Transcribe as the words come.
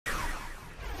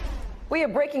We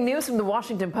have breaking news from the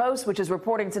Washington Post, which is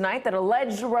reporting tonight that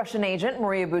alleged Russian agent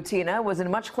Maria Butina was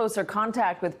in much closer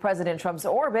contact with President Trump's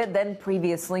orbit than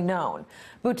previously known.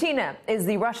 Butina is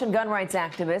the Russian gun rights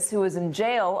activist who is in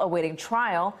jail awaiting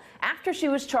trial after she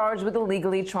was charged with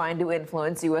illegally trying to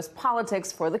influence U.S.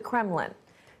 politics for the Kremlin.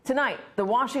 Tonight, the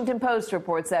Washington Post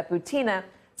reports that Butina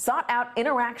sought out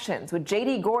interactions with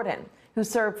J.D. Gordon, who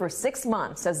served for 6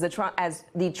 months as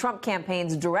the Trump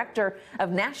campaign's director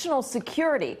of national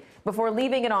security before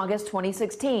leaving in August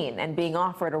 2016 and being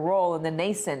offered a role in the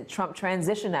nascent Trump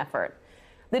transition effort.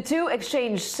 The two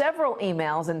exchanged several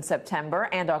emails in September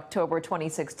and October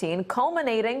 2016,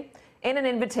 culminating in an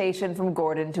invitation from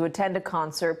Gordon to attend a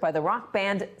concert by the rock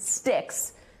band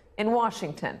Styx in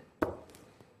Washington.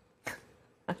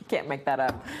 I can't make that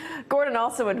up. Gordon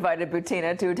also invited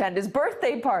Butina to attend his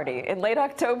birthday party in late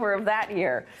October of that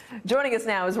year. Joining us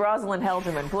now is Rosalind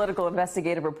Helderman, political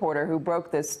investigative reporter who broke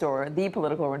this story, the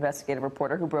political investigative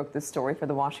reporter who broke this story for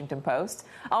the Washington Post.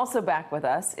 Also back with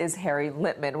us is Harry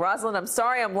Littman. Rosalind, I'm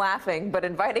sorry I'm laughing, but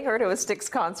inviting her to a Styx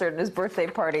concert and his birthday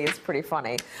party is pretty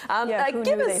funny. Who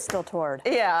knew they still toured?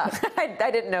 Yeah,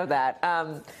 I didn't know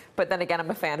that. But then again, I'm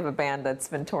a fan of a band that's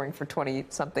been touring for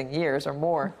 20-something years or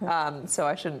more, so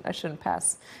I shouldn't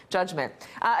pass judgment.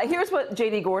 Here's what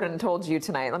J.D. Gordon told you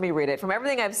tonight. Let me read it. From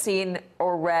everything I've seen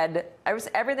or read,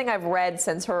 everything I've read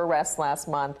since her arrest last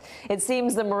month, it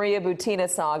seems the Maria Butina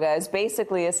saga is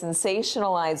basically a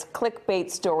sensationalized clickbait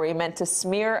story meant to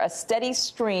smear a steady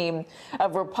stream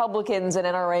of Republicans and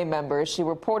NRA members she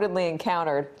reportedly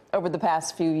encountered over the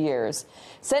past few years.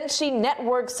 Since she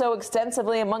networked so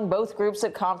extensively among both groups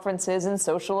at conferences and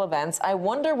social events, I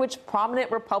wonder which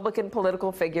prominent Republican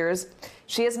political figures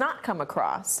she has not come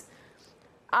across.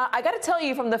 I got to tell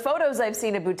you, from the photos I've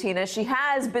seen of Butina, she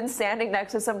has been standing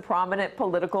next to some prominent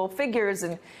political figures,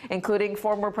 including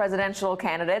former presidential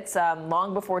candidates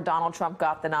long before Donald Trump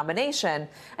got the nomination,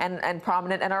 and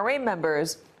prominent NRA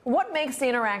members. What makes the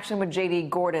interaction with J.D.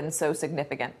 Gordon so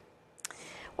significant?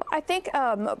 I think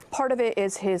part of it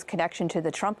is his connection to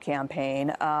the Trump campaign,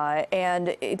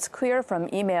 and it's clear from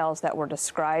emails that were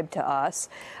described to us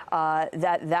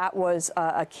that was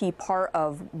a key part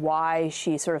of why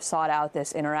she sort of sought out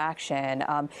this interaction.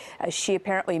 She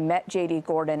apparently met J.D.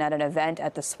 Gordon at an event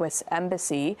at the Swiss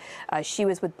embassy. She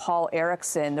was with Paul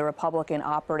Erickson, the Republican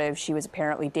operative she was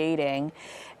apparently dating.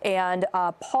 And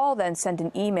Paul then sent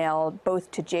an email both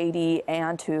to J.D.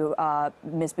 and to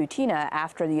Ms. Butina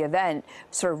after the event,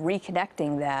 sort of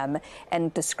reconnecting them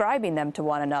and describing them to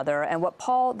one another. And what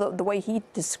Paul, the way he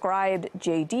described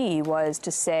J.D. was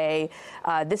to say,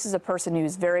 this is a person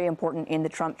who's very important in the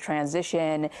Trump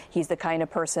transition. He's the kind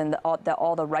of person that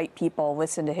all the right people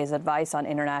listen to his advice on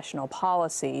international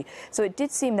policy. So it did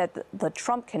seem that the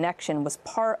Trump connection was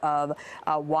part of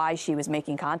why she was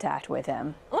making contact with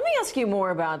him. Let me ask you more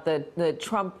about the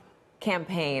Trump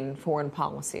campaign foreign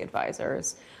policy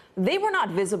advisors. They were not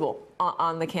visible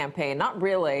on the campaign, not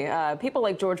really. People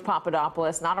like George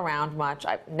Papadopoulos, not around much.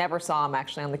 I never saw him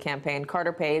actually on the campaign.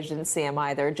 Carter Page, didn't see him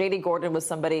either. J.D. Gordon was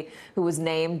somebody who was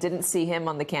named, didn't see him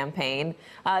on the campaign.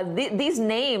 These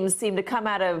names seem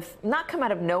to not come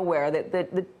out of nowhere.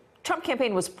 The Trump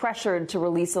campaign was pressured to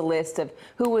release a list of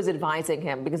who was advising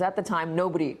him, because at the time,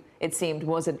 nobody, it seemed,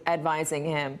 was advising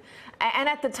him. And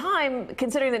at the time,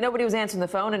 considering that nobody was answering the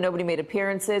phone and nobody made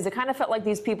appearances, it kind of felt like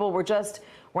these people were just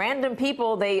random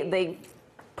people they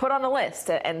put on a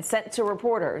list and sent to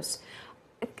reporters.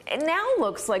 It now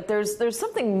looks like there's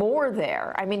something more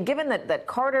there. I mean, given that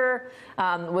Carter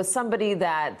was somebody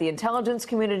that the intelligence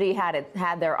community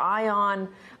had their eye on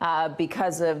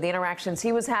because of the interactions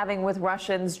he was having with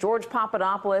Russians. George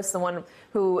Papadopoulos, the one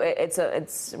who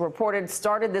it's reported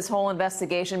started this whole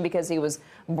investigation because he was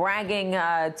bragging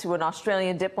to an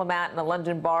Australian diplomat in a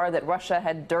London bar that Russia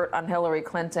had dirt on Hillary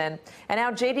Clinton. And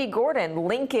now J.D. Gordon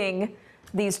linking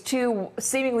these two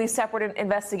seemingly separate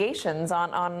investigations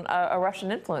on a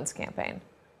Russian influence campaign.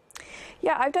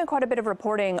 Yeah, I've done quite a bit of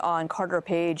reporting on Carter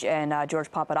Page and George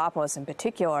Papadopoulos in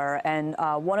particular, and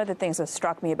one of the things that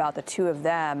struck me about the two of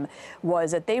them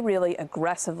was that they really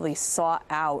aggressively sought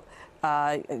out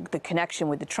the connection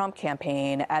with the Trump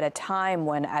campaign at a time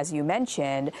when, as you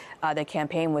mentioned, the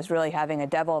campaign was really having a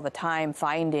devil of a time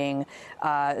finding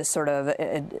sort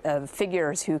of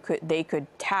figures who they could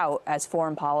tout as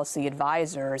foreign policy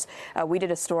advisors. We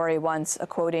did a story once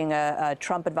quoting a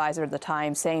Trump advisor at the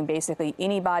time saying basically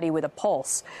anybody with a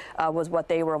pulse was what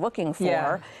they were looking for.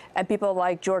 Yeah. And people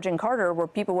like George and Carter were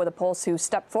people with a pulse who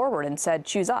stepped forward and said,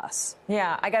 choose us.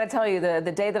 Yeah, I got to tell you, the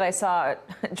day that I saw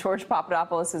George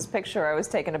Papadopoulos' picture, I was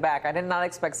taken aback. I did not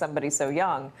expect somebody so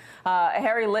young.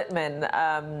 Harry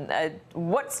Littman,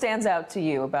 what stands out to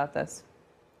you about this?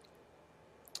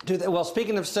 Well,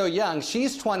 speaking of so young,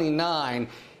 she's 29.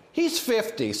 He's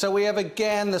 50. So we have,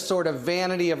 again, the sort of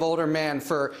vanity of older men.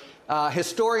 For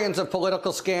historians of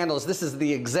political scandals, this is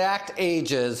the exact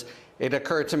ages, it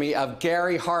occurred to me, of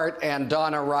Gary Hart and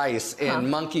Donna Rice in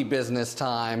Monkey Business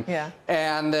Time. Yeah.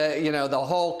 And, you know, the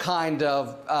whole kind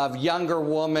of younger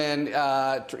woman,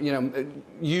 you know,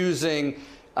 using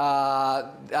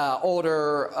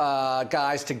older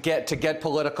guys to get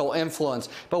political influence.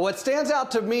 But what stands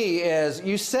out to me is,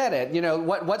 you said it, you know,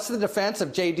 what's the defense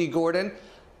of J.D. Gordon?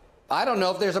 I don't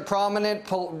know if there's a prominent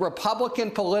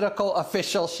Republican political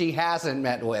official she hasn't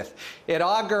met with. It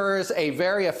augurs a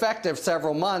very effective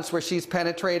several months where she's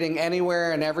penetrating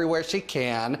anywhere and everywhere she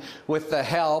can with the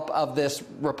help of this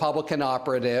Republican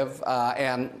operative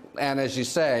and as you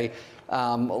say,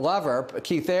 lover,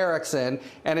 Keith Erickson,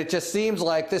 and it just seems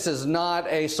like this is not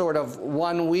a sort of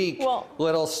 1 week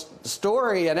little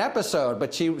story, an episode,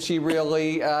 but she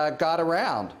really got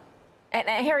around. And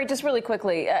Harry, just really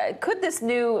quickly, could this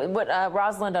new, what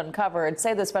Rosalind uncovered,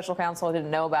 say the special counsel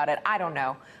didn't know about it? I don't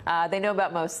know. They know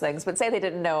about most things, but say they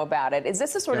didn't know about it. Is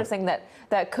this the sort of thing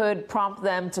that could prompt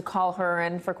them to call her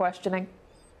in for questioning?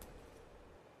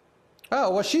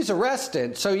 Oh, well, she's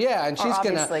arrested, so yeah, and she's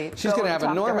gonna have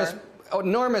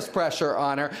enormous pressure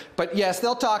on her. But yes,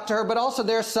 they'll talk to her, but also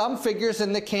there's some figures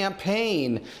in the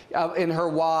campaign in her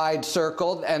wide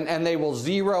circle, and they will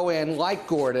zero in, like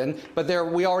Gordon, but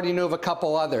we already knew of a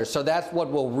couple others, so that's what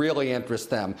will really interest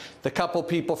them. The couple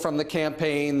people from the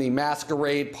campaign, the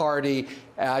masquerade party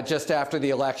just after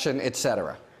the election,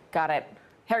 etc. Got it.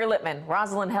 Harry Littman,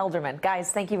 Rosalind Helderman.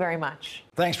 Guys, thank you very much.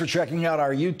 Thanks for checking out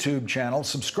our YouTube channel.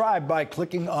 Subscribe by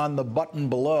clicking on the button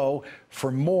below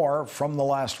for more from The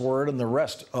Last Word and the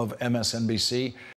rest of MSNBC.